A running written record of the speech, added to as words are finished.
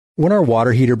When our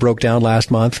water heater broke down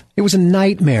last month, it was a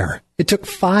nightmare. It took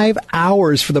 5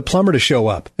 hours for the plumber to show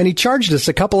up, and he charged us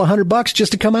a couple of $100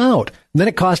 just to come out. And then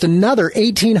it cost another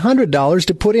 $1,800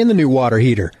 to put in the new water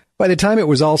heater. By the time it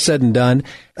was all said and done,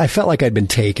 I felt like I'd been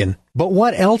taken. But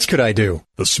what else could I do?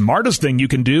 The smartest thing you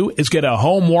can do is get a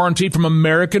home warranty from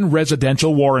American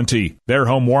Residential Warranty. Their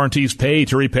home warranties pay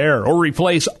to repair or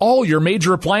replace all your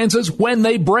major appliances when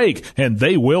they break, and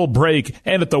they will break,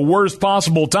 and at the worst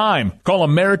possible time. Call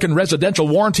American Residential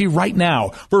Warranty right now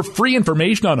for free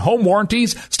information on home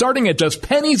warranties starting at just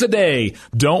pennies a day.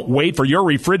 Don't wait for your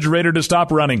refrigerator to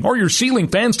stop running or your ceiling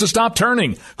fans to stop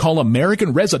turning. Call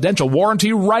American Residential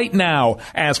Warranty right now.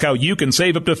 Ask how you can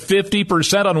save up to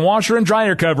 50% on washer and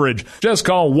dryer coverage. Just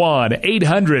call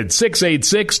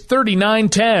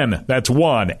 1-800-686-3910. That's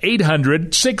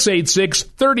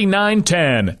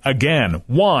 1-800-686-3910. Again,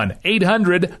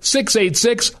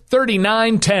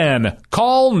 1-800-686-3910.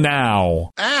 Call now.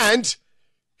 And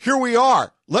here we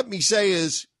are. Let me say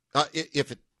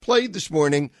if it played this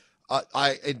morning,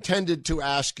 I intended to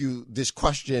ask you this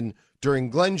question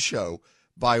during Glenn's show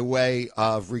by way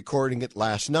of recording it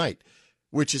last night,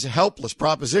 which is a helpless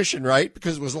proposition, right?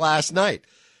 Because it was last night.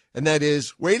 And that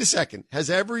is, wait a second, has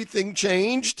everything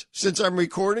changed since I'm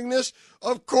recording this?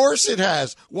 Of course it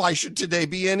has. Why should today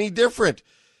be any different?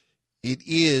 It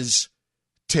is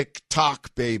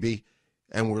TikTok, baby.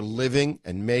 And we're living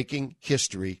and making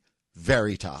history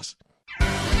veritas.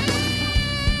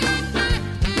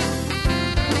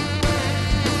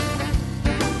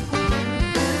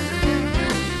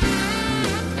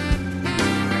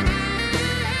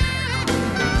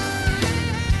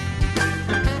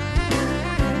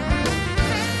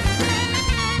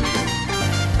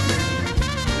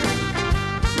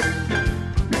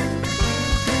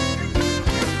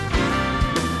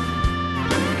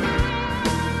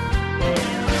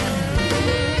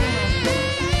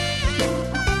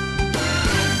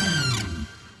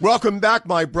 Welcome back,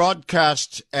 my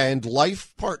broadcast and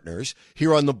life partners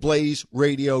here on the Blaze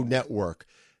Radio Network.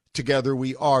 Together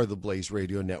we are the Blaze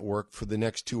Radio Network for the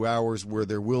next 2 hours, where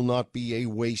there will not be a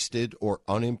wasted or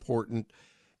unimportant,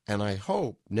 and I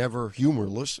hope never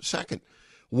humorless second.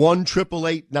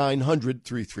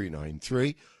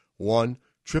 1-888-900-3393.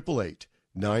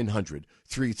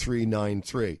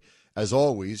 1-888-900-3393. As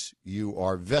always, you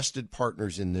are vested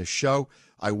partners in this show.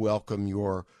 I welcome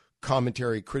your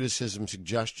commentary, criticism,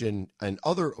 suggestion, and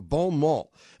other bon mot,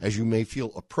 as you may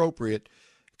feel appropriate,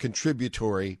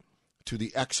 contributory to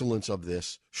the excellence of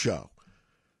this show.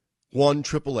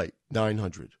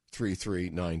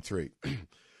 1-888-900-3393.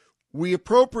 We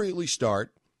appropriately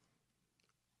start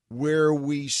where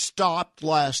we stopped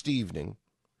last evening,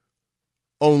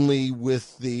 only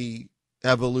with the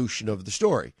evolution of the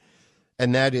story,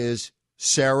 and that is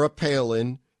Sarah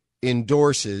Palin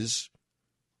endorses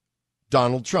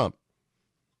Donald Trump.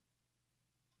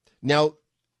 Now,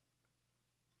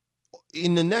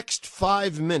 in the next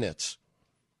 5 minutes,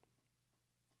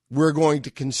 we're going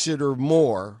to consider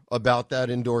more about that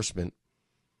endorsement.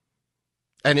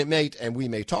 And we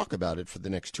may talk about it for the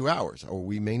next 2 hours, or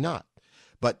we may not.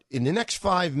 But in the next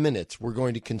 5 minutes, we're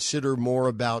going to consider more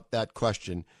about that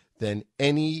question than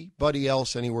anybody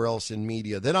else anywhere else in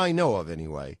media that I know of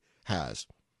anyway has.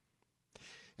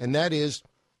 And that is,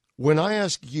 when I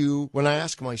ask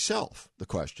myself the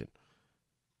question,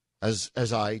 as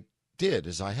I did,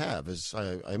 as I have, as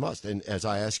I must, and as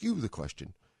I ask you the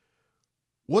question,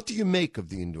 what do you make of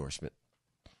the endorsement?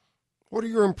 What are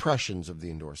your impressions of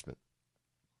the endorsement?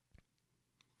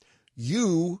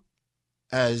 You,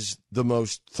 as the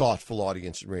most thoughtful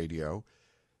audience in radio,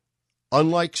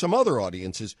 unlike some other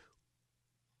audiences,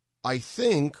 I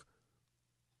think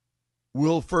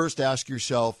will first ask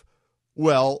yourself,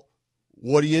 well,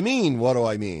 what do you mean? What do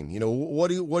I mean? What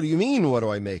do you mean? What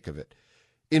do I make of it?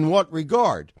 In what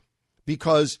regard?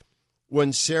 Because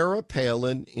when Sarah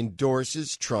Palin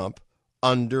endorses Trump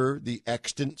under the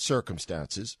extant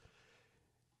circumstances,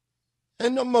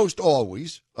 and most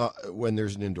always when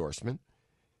there's an endorsement,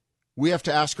 we have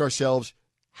to ask ourselves,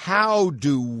 how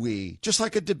do we, just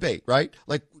like a debate, right?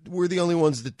 Like we're the only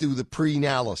ones that do the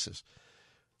pre-analysis.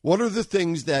 What are the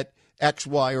things that X,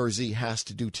 Y, or Z has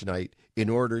to do tonight in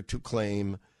order to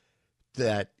claim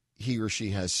that he or she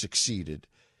has succeeded?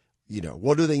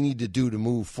 What do they need to do to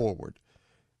move forward?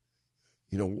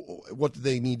 What do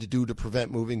they need to do to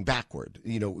prevent moving backward?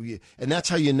 And that's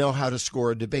how you know how to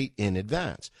score a debate in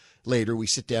advance. Later, we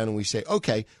sit down and we say,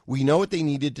 okay, we know what they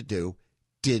needed to do.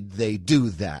 Did they do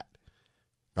that?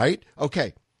 Right?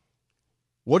 Okay.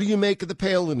 What do you make of the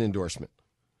Palin endorsement?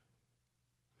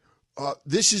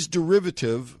 This is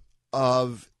derivative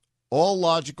of all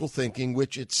logical thinking,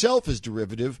 which itself is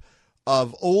derivative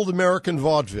of old American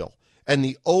vaudeville and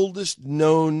the oldest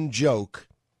known joke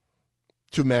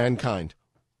to mankind.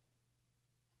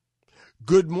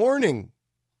 Good morning,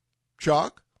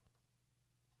 Chuck.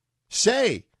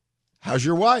 Say, how's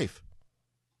your wife?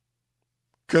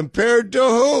 Compared to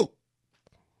who?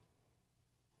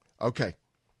 Okay.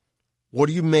 What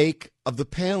do you make of the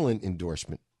Palin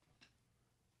endorsement?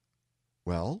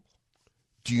 Well,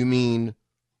 do you mean,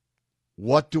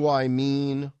 what do I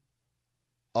make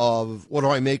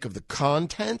of the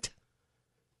content?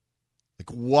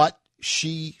 Like what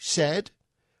she said?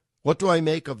 What do I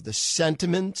make of the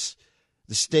sentiments,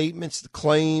 the statements, the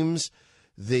claims,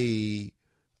 the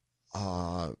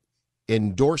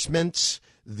endorsements,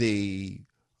 the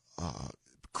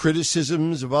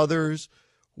criticisms of others?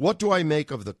 What do I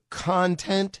make of the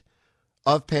content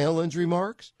of Palin's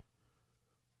remarks?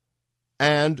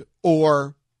 And,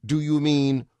 or do you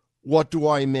mean, what do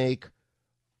I make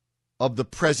of the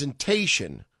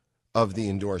presentation of the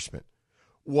endorsement?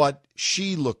 What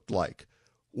she looked like,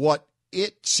 what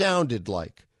it sounded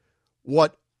like,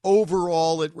 what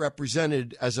overall it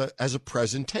represented as a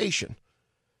presentation.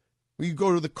 You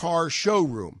go to the car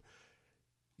showroom.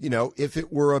 You know, if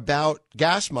it were about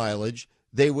gas mileage,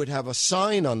 they would have a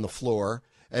sign on the floor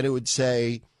and it would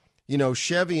say, you know,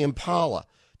 Chevy Impala,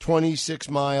 26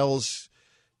 miles,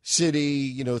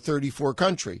 city, 34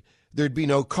 country. There'd be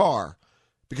no car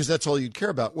because that's all you'd care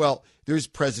about. Well, there's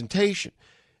presentation.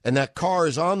 And that car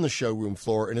is on the showroom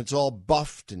floor, and it's all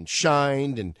buffed and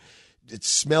shined, and it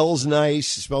smells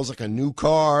nice. It smells like a new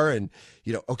car, and,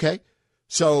 okay?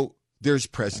 So there's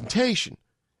presentation.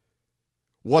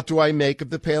 What do I make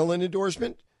of the Palin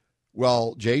endorsement?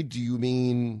 Well, Jay, do you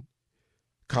mean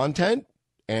content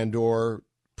and or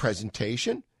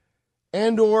presentation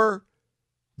and or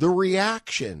the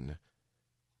reaction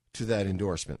to that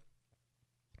endorsement?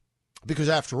 Because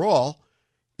after all,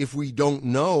 if we don't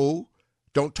know,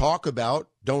 don't talk about,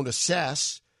 don't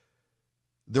assess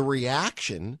the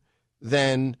reaction,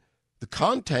 then the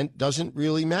content doesn't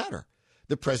really matter.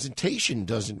 The presentation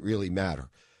doesn't really matter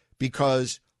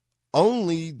because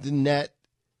only the net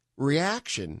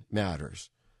reaction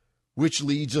matters, which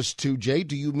leads us to, Jay,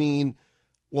 do you mean,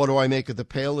 what do I make of the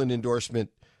Palin endorsement?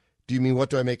 Do you mean, what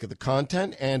do I make of the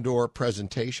content and or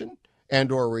presentation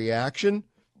and or reaction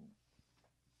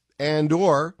and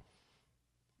or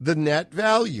the net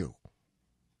value?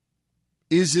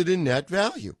 Is it a net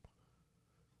value?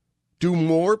 Do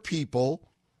more people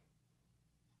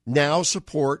now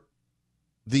support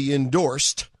the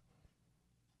endorsed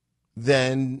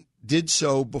than did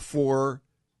so before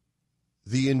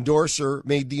the endorser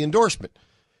made the endorsement?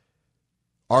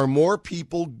 Are more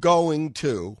people going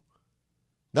to,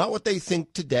 not what they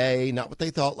think today, not what they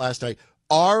thought last night,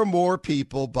 are more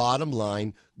people, bottom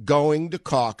line, going to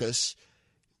caucus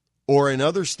or in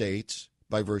other states,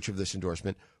 by virtue of this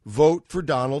endorsement, vote for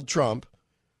Donald Trump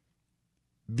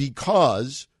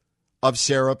because of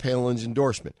Sarah Palin's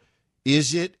endorsement?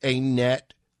 Is it a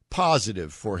net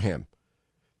positive for him?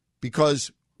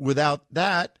 Because without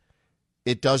that,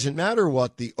 it doesn't matter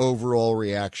what the overall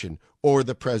reaction or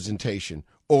the presentation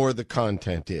or the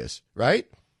content is, right?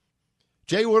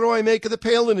 Jay, what do I make of the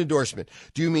Palin endorsement?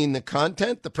 Do you mean the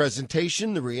content, the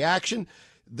presentation, the reaction,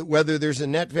 whether there's a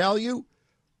net value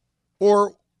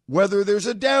or whether there's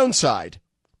a downside?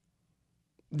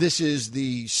 This is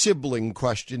the sibling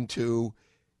question to,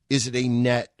 is it a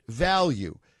net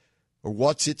value? Or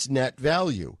what's its net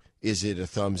value? Is it a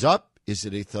thumbs up? Is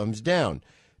it a thumbs down?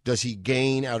 Does he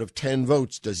gain out of 10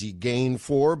 votes? Does he gain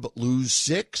 4 but lose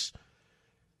 6?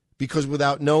 Because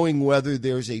without knowing whether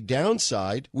there's a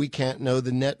downside, we can't know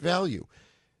the net value.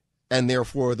 And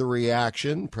therefore the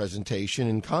reaction, presentation,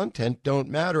 and content don't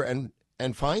matter. And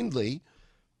finally,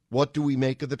 what do we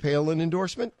make of the Palin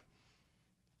endorsement?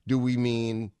 Do we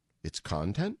mean its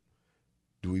content?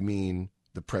 Do we mean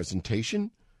the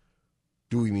presentation?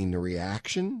 Do we mean the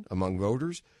reaction among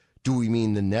voters? Do we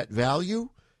mean the net value?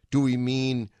 Do we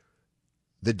mean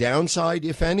the downside,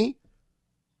 if any?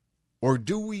 Or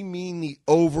do we mean the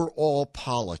overall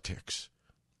politics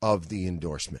of the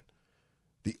endorsement?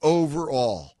 The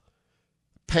overall.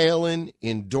 Palin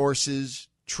endorses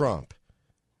Trump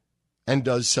and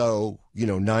does so,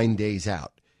 9 days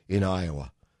out in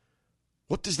Iowa.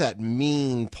 What does that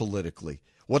mean politically?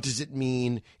 What does it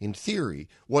mean in theory?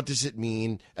 What does it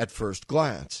mean at first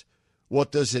glance?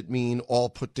 What does it mean all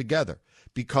put together?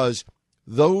 Because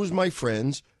those, my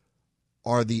friends,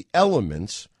 are the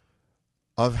elements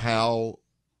of how,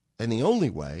 and the only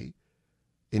way,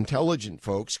 intelligent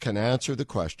folks can answer the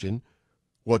question,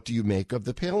 what do you make of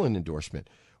the Palin endorsement?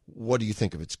 What do you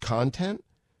think of its content?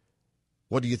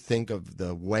 What do you think of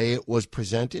the way it was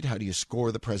presented? How do you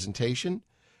score the presentation?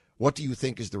 What do you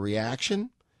think is the reaction?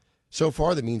 So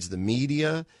far, that means the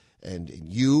media and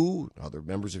you, other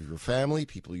members of your family,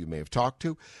 people you may have talked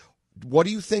to. What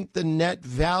do you think the net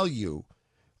value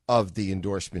of the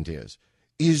endorsement is?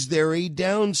 Is there a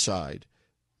downside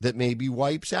that maybe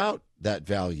wipes out that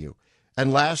value?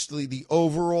 And lastly, the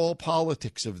overall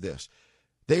politics of this.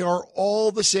 They are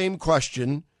all the same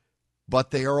question,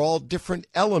 but they are all different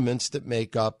elements that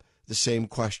make up the same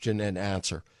question and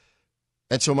answer.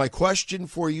 And so my question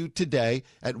for you today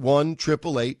at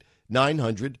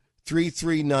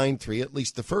 1-888-900-3393, at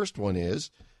least the first one is,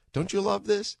 don't you love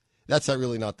this? That's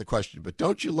not the question, but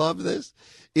don't you love this?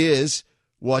 Is,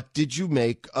 what did you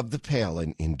make of the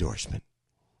Palin endorsement?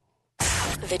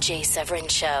 The Jay Severin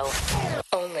Show,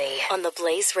 only on the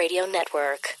Blaze Radio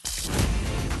Network.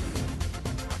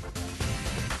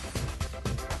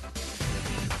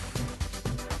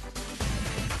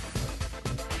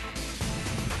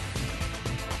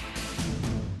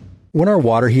 When our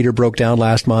water heater broke down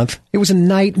last month, it was a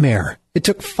nightmare. It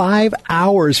took 5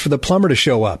 hours for the plumber to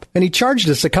show up, and he charged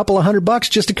us a couple of $100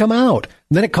 just to come out.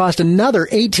 And then it cost another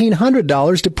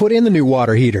 $1,800 to put in the new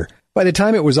water heater. By the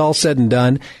time it was all said and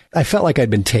done, I felt like I'd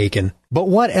been taken. But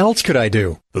what else could I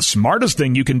do? The smartest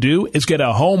thing you can do is get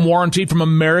a home warranty from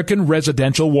American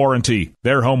Residential Warranty.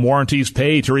 Their home warranties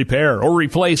pay to repair or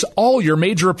replace all your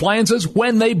major appliances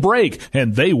when they break,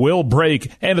 and they will break,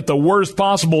 and at the worst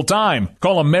possible time.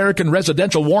 Call American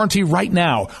Residential Warranty right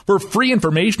now for free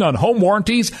information on home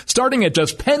warranties starting at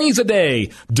just pennies a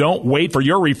day. Don't wait for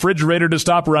your refrigerator to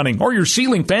stop running or your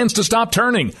ceiling fans to stop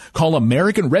turning. Call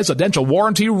American Residential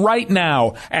Warranty right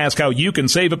now. Ask how you can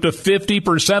save up to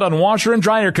 50% on washer and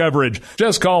dryer coverage.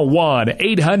 Just call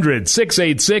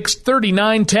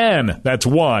 1-800-686-3910. That's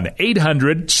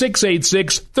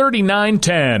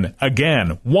 1-800-686-3910.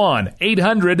 Again,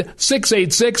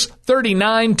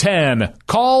 1-800-686-3910.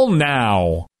 Call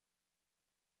now.